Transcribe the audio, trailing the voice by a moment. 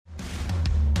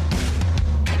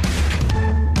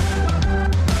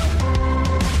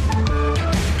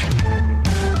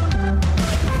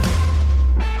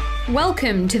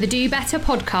Welcome to the Do Better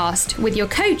podcast with your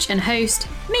coach and host,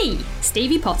 me,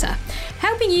 Stevie Potter,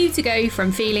 helping you to go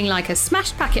from feeling like a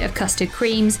smashed packet of custard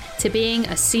creams to being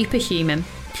a superhuman.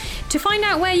 To find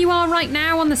out where you are right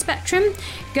now on the spectrum,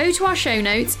 go to our show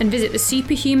notes and visit the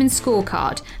Superhuman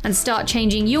Scorecard and start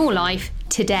changing your life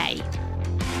today.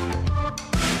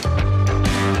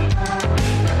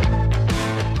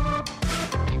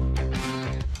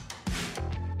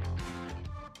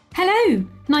 Hello,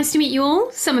 nice to meet you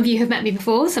all. Some of you have met me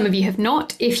before, some of you have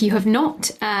not. If you have not,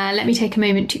 let me take a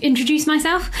moment to introduce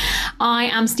myself. I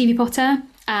am Stevie Potter,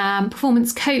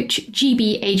 performance coach,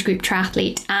 GB age group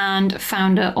triathlete and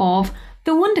founder of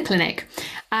The Wonder Clinic.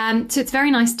 So it's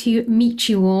very nice to meet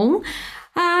you all.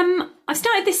 I've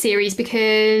started this series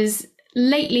because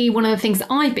lately one of the things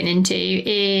that I've been into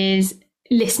is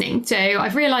listening. So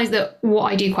I've realised that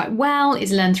what I do quite well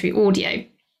is learn through audio.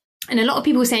 And a lot of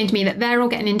people were saying to me that they're all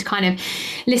getting into kind of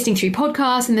listening through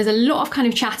podcasts, and there's a lot of kind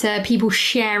of chatter, people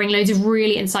sharing loads of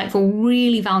really insightful,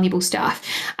 really valuable stuff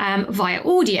via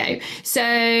audio. So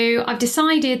I've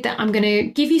decided that I'm going to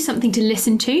give you something to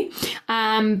listen to,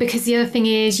 because the other thing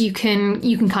is you can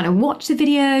kind of watch the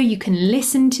video, you can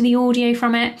listen to the audio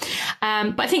from it.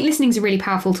 But I think listening is a really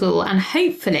powerful tool, and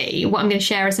hopefully what I'm going to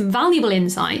share are some valuable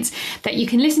insights that you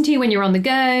can listen to when you're on the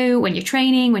go, when you're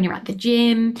training, when you're at the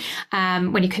gym,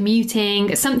 when you're commuting,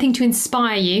 something to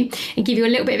inspire you and give you a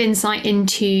little bit of insight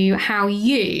into how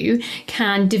you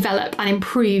can develop and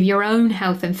improve your own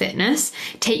health and fitness,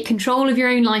 take control of your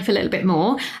own life a little bit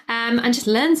more, and just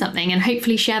learn something and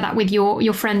hopefully share that with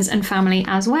your friends and family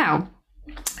as well.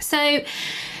 So,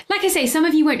 like I say, some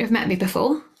of you won't have met me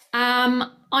before.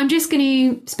 I'm just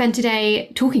going to spend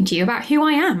today talking to you about who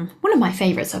I am, one of my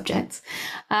favourite subjects.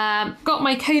 Got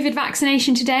my COVID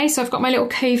vaccination today, so I've got my little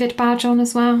COVID badge on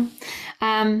as well.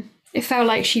 It felt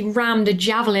like she rammed a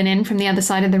javelin in from the other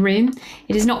side of the room.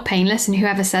 It is not painless, and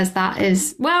whoever says that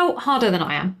is, well, harder than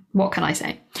I am. What can I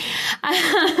say?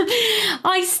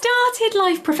 I started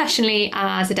life professionally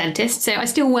as a dentist, so I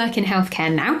still work in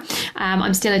healthcare now.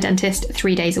 I'm still a dentist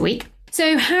 3 days a week.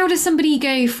 So how does somebody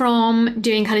go from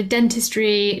doing kind of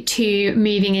dentistry to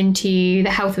moving into the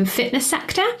health and fitness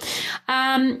sector?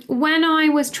 When I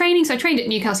was training, so I trained at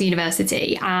Newcastle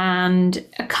University, and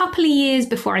a couple of years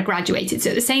before I graduated, so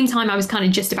at the same time I was kind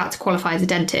of just about to qualify as a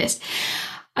dentist,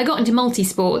 I got into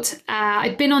multi-sport.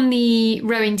 I'd been on the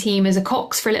rowing team as a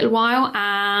cox for a little while,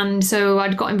 and so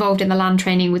I'd got involved in the land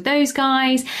training with those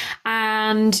guys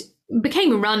and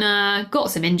became a runner, got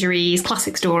some injuries,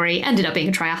 classic story, ended up being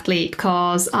a triathlete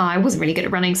because I wasn't really good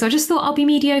at running, so I just thought I'll be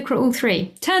mediocre at all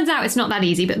three. Turns out it's not that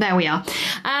easy, but there we are.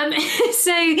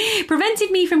 So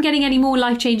prevented me from getting any more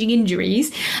life-changing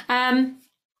injuries. And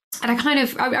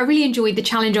I really enjoyed the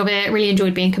challenge of it, really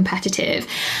enjoyed being competitive.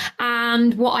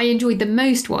 And what I enjoyed the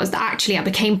most was that actually I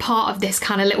became part of this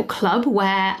kind of little club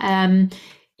where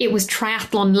it was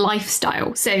triathlon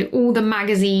lifestyle. So all the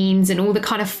magazines and all the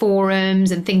kind of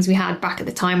forums and things we had back at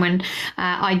the time when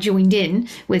I joined in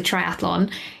with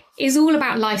triathlon is all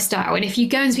about lifestyle. And if you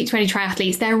go and speak to any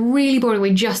triathletes, they're really boring.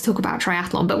 We just talk about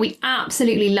triathlon, but we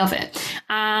absolutely love it.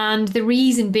 And the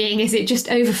reason being is it just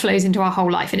overflows into our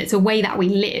whole life, and it's a way that we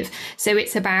live. So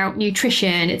it's about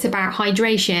nutrition, it's about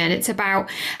hydration, it's about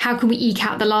how can we eke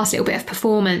out the last little bit of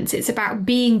performance, it's about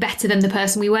being better than the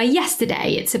person we were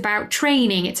yesterday, it's about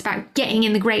training, it's about getting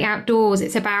in the great outdoors,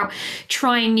 it's about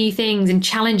trying new things and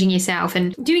challenging yourself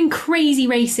and doing crazy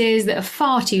races that are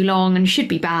far too long and should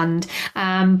be banned.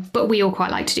 But we all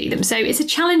quite like to do them. So it's a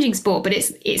challenging sport, but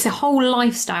it's a whole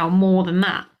lifestyle more than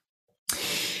that.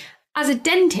 As a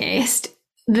dentist,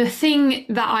 the thing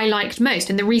that I liked most,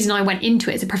 and the reason I went into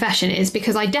it as a profession, is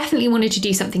because I definitely wanted to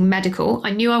do something medical.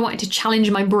 I knew I wanted to challenge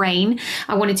my brain.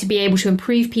 I wanted to be able to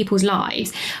improve people's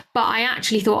lives. But I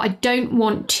actually thought I don't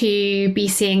want to be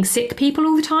seeing sick people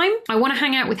all the time. I want to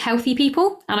hang out with healthy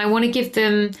people, and I want to give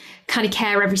them kind of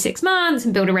care every 6 months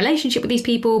and build a relationship with these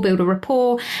people, build a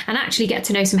rapport, and actually get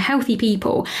to know some healthy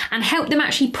people and help them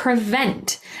actually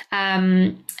prevent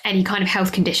any kind of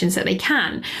health conditions that they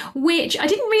can, which I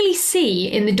didn't really see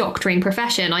in the doctoring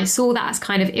profession. I saw that as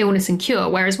kind of illness and cure,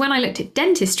 whereas when I looked at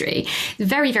dentistry, it's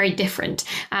very, very different.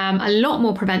 A lot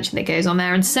more prevention that goes on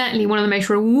there, and certainly one of the most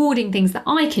rewarding things that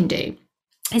I can do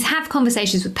is have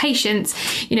conversations with patients,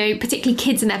 particularly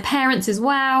kids and their parents as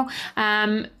well,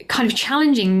 kind of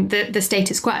challenging the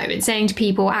status quo and saying to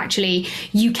people, actually,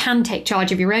 you can take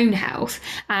charge of your own health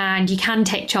and you can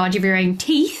take charge of your own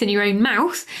teeth and your own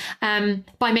mouth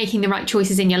by making the right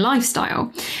choices in your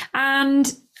lifestyle.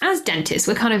 And as dentists,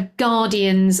 we're kind of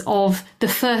guardians of the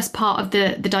first part of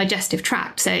the digestive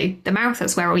tract. So the mouth,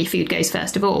 that's where all your food goes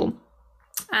first of all.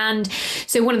 And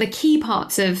so one of the key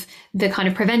parts of the kind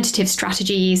of preventative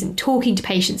strategies and talking to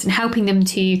patients and helping them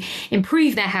to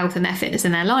improve their health and their fitness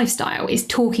and their lifestyle is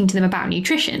talking to them about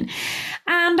nutrition.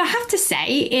 And I have to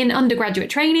say, in undergraduate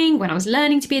training, when I was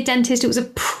learning to be a dentist, it was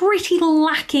a pretty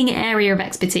lacking area of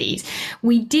expertise.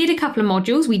 We did a couple of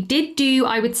modules. We did do,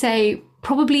 I would say,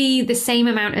 probably the same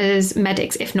amount as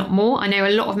medics, if not more. I know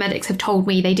a lot of medics have told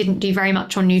me they didn't do very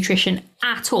much on nutrition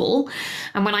at all.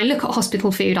 And when I look at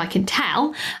hospital food, I can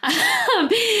tell.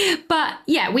 But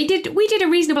yeah, we did a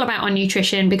reasonable amount on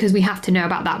nutrition because we have to know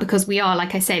about that because we are,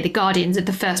 like I say, the guardians of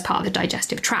the first part of the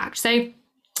digestive tract. So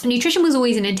nutrition was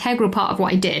always an integral part of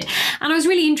what I did, and I was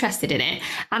really interested in it.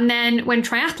 And then when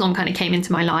triathlon kind of came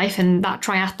into my life and that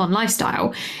triathlon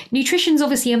lifestyle, nutrition's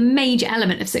obviously a major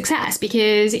element of success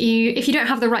because if you don't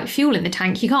have the right fuel in the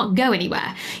tank, you can't go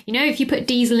anywhere. You know, if you put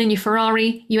diesel in your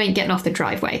Ferrari, you ain't getting off the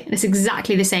driveway. And it's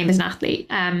exactly the same as an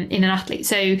athlete.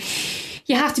 So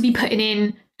you have to be putting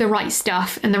in the right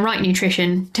stuff and the right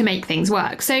nutrition to make things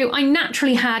work. So I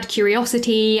naturally had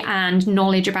curiosity and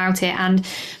knowledge about it, and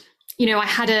you know, I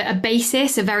had a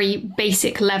basis, a very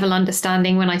basic level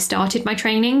understanding when I started my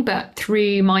training, but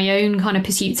through my own kind of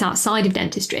pursuits outside of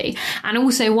dentistry and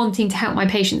also wanting to help my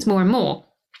patients more and more,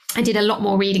 I did a lot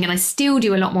more reading, and I still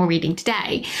do a lot more reading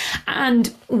today.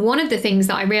 And one of the things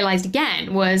that I realized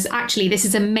again was actually this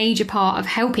is a major part of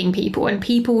helping people, and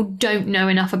people don't know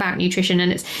enough about nutrition,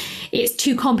 and it's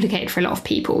too complicated for a lot of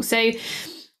people. So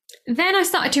then I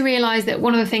started to realize that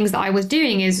one of the things that I was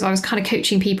doing is I was kind of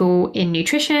coaching people in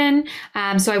nutrition.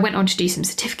 So I went on to do some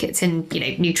certificates in, you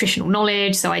know, nutritional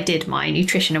knowledge. So I did my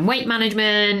nutrition and weight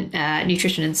management,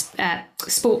 nutrition and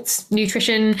sports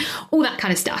nutrition, all that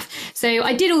kind of stuff. So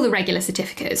I did all the regular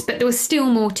certificates, but there was still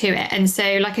more to it. And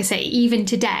so, like I say, even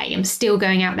today, I'm still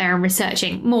going out there and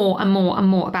researching more and more and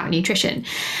more about nutrition.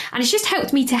 And it's just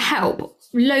helped me to help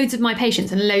loads of my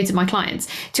patients and loads of my clients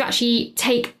to actually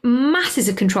take masses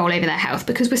of control over their health,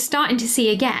 because we're starting to see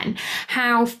again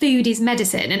how food is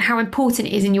medicine and how important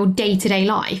it is in your day-to-day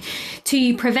life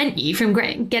to prevent you from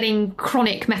getting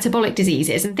chronic metabolic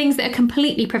diseases and things that are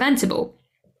completely preventable,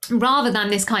 rather than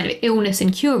this kind of illness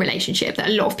and cure relationship that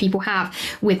a lot of people have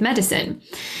with medicine.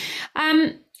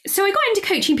 So I got into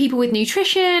coaching people with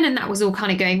nutrition, and that was all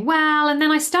kind of going well. And then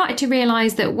I started to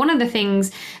realize that one of the things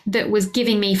that was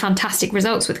giving me fantastic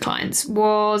results with clients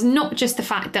was not just the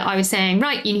fact that I was saying,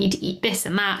 right, you need to eat this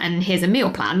and that, and here's a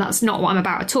meal plan. That's not what I'm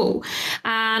about at all.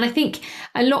 And I think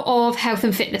a lot of health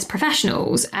and fitness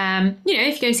professionals, you know,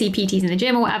 if you go see PTs in the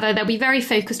gym or whatever, they'll be very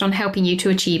focused on helping you to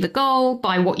achieve a goal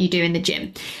by what you do in the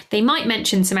gym. They might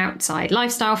mention some outside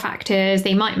lifestyle factors.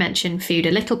 They might mention food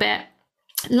a little bit.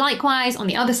 Likewise, on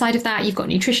the other side of that, you've got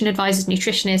nutrition advisors,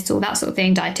 nutritionists, all that sort of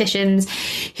thing, dietitians,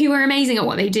 who are amazing at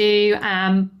what they do,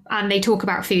 and they talk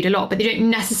about food a lot, but they don't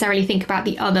necessarily think about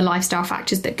the other lifestyle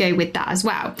factors that go with that as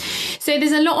well. So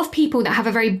there's a lot of people that have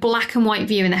a very black and white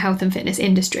view in the health and fitness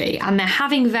industry, and they're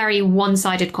having very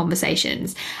one-sided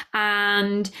conversations,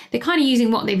 and they're kind of using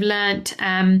what they've learnt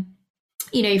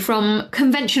you know, from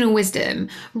conventional wisdom,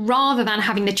 rather than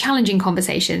having the challenging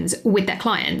conversations with their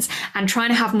clients and trying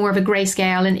to have more of a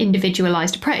grayscale and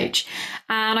individualized approach.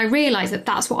 And I realized that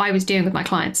that's what I was doing with my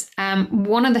clients.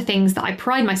 One of the things that I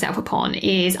pride myself upon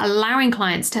is allowing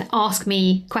clients to ask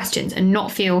me questions and not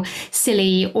feel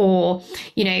silly, or,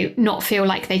 you know, not feel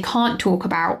like they can't talk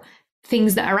about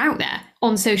things that are out there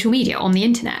on social media, on the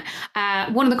internet.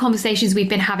 One of the conversations we've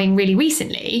been having really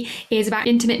recently is about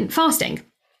intermittent fasting.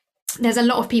 There's a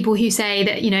lot of people who say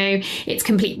that, you know, it's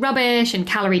complete rubbish and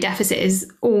calorie deficit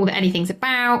is all that anything's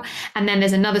about. And then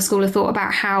there's another school of thought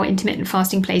about how intermittent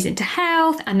fasting plays into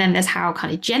health. And then there's how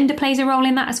kind of gender plays a role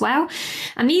in that as well.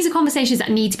 And these are conversations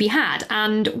that need to be had.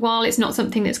 And while it's not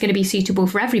something that's going to be suitable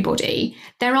for everybody,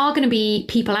 there are going to be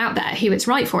people out there who it's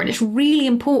right for. And it's really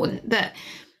important that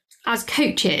as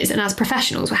coaches and as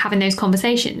professionals, we're having those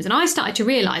conversations. And I started to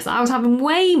realize that I was having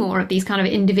way more of these kind of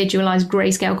individualized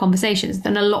grayscale conversations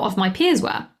than a lot of my peers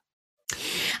were.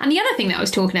 And the other thing that I was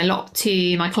talking a lot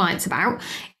to my clients about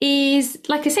is,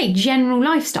 like I say, general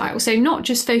lifestyle. So not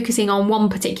just focusing on one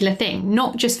particular thing,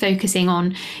 not just focusing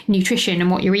on nutrition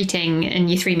and what you're eating and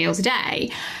your 3 meals a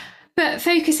day, but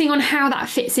focusing on how that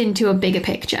fits into a bigger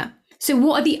picture. So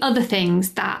what are the other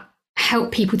things that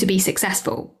help people to be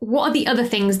successful? What are the other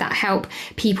things that help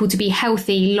people to be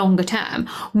healthy longer term?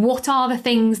 What are the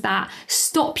things that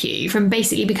stop you from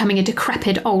basically becoming a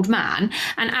decrepit old man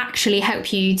and actually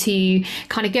help you to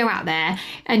kind of go out there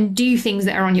and do things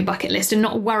that are on your bucket list and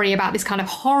not worry about this kind of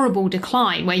horrible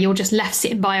decline where you're just left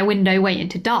sitting by a window waiting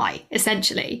to die,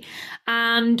 essentially?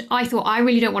 And I thought, I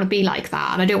really don't want to be like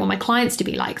that, and I don't want my clients to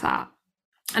be like that.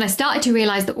 And I started to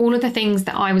realize that all of the things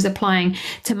that I was applying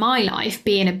to my life,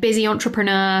 being a busy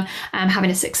entrepreneur, having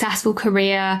a successful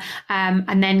career,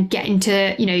 and then getting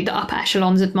to, the upper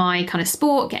echelons of my kind of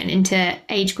sport, getting into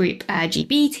age group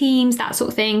GB teams, that sort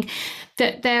of thing,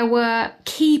 that there were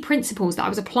key principles that I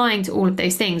was applying to all of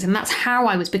those things. And that's how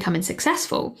I was becoming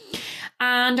successful.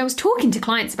 And I was talking to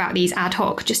clients about these ad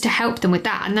hoc just to help them with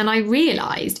that. And then I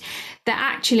realized that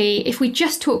actually, if we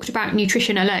just talked about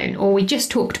nutrition alone, or we just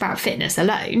talked about fitness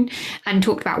alone and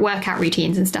talked about workout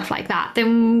routines and stuff like that,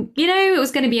 then, it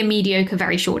was going to be a mediocre,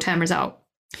 very short-term result.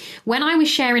 When I was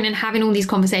sharing and having all these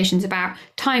conversations about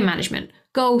time management,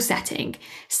 goal setting,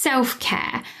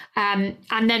 self-care,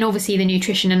 and then obviously the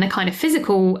nutrition and the kind of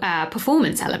physical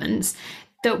performance elements,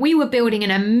 that we were building an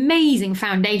amazing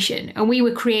foundation and we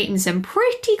were creating some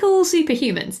pretty cool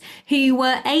superhumans who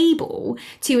were able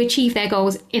to achieve their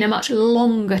goals in a much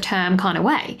longer term kind of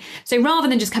way. So rather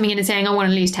than just coming in and saying, I want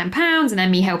to lose 10 pounds and then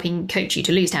me helping coach you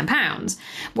to lose 10 pounds,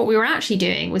 what we were actually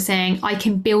doing was saying, I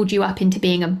can build you up into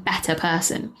being a better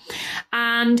person.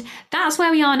 And that's where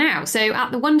we are now. So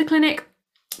at the Wonder Clinic,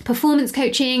 performance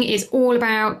coaching is all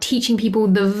about teaching people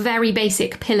the very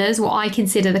basic pillars, what I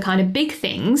consider the kind of big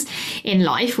things in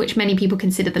life, which many people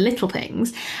consider the little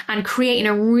things, and creating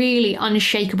a really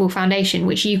unshakable foundation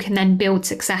which you can then build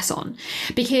success on.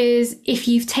 Because if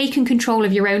you've taken control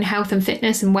of your own health and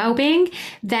fitness and well-being,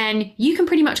 then you can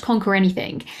pretty much conquer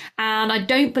anything. And I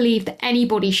don't believe that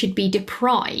anybody should be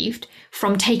deprived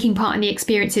from taking part in the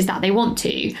experiences that they want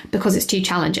to because it's too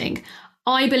challenging.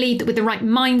 I believe that with the right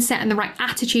mindset and the right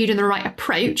attitude and the right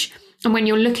approach, and when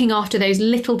you're looking after those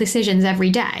little decisions every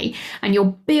day and you're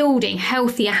building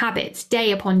healthier habits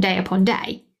day upon day upon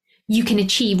day, you can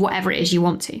achieve whatever it is you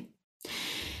want to.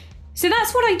 So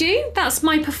that's what I do. That's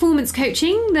my performance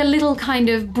coaching, the little kind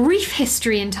of brief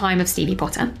history in time of Stevie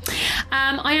Potter.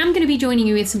 I am going to be joining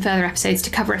you with some further episodes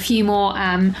to cover a few more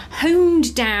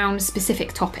honed down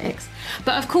specific topics.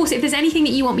 But of course, if there's anything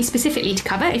that you want me specifically to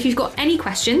cover, if you've got any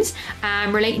questions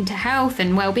relating to health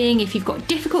and well-being, if you've got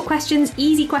difficult questions,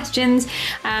 easy questions,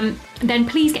 then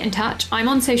please get in touch. I'm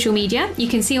on social media. You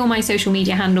can see all my social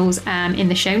media handles in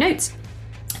the show notes.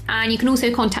 And you can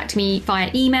also contact me via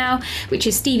email, which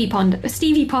is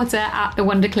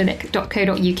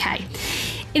steviepotter@thewonderclinic.co.uk.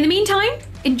 In the meantime,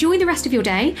 enjoy the rest of your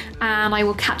day, and I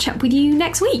will catch up with you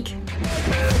next week.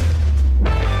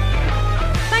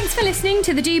 Thanks for listening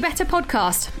to the Do Better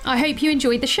podcast. I hope you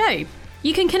enjoyed the show.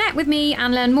 You can connect with me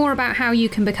and learn more about how you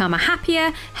can become a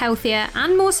happier, healthier,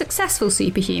 and more successful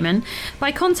superhuman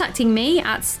by contacting me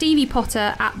at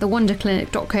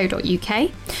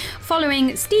steviepotter@thewonderclinic.co.uk,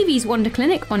 following Stevie's Wonder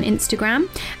Clinic on Instagram,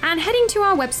 and heading to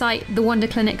our website,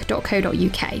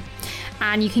 thewonderclinic.co.uk.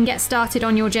 And you can get started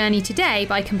on your journey today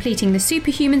by completing the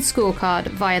Superhuman Scorecard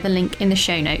via the link in the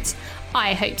show notes.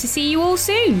 I hope to see you all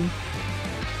soon.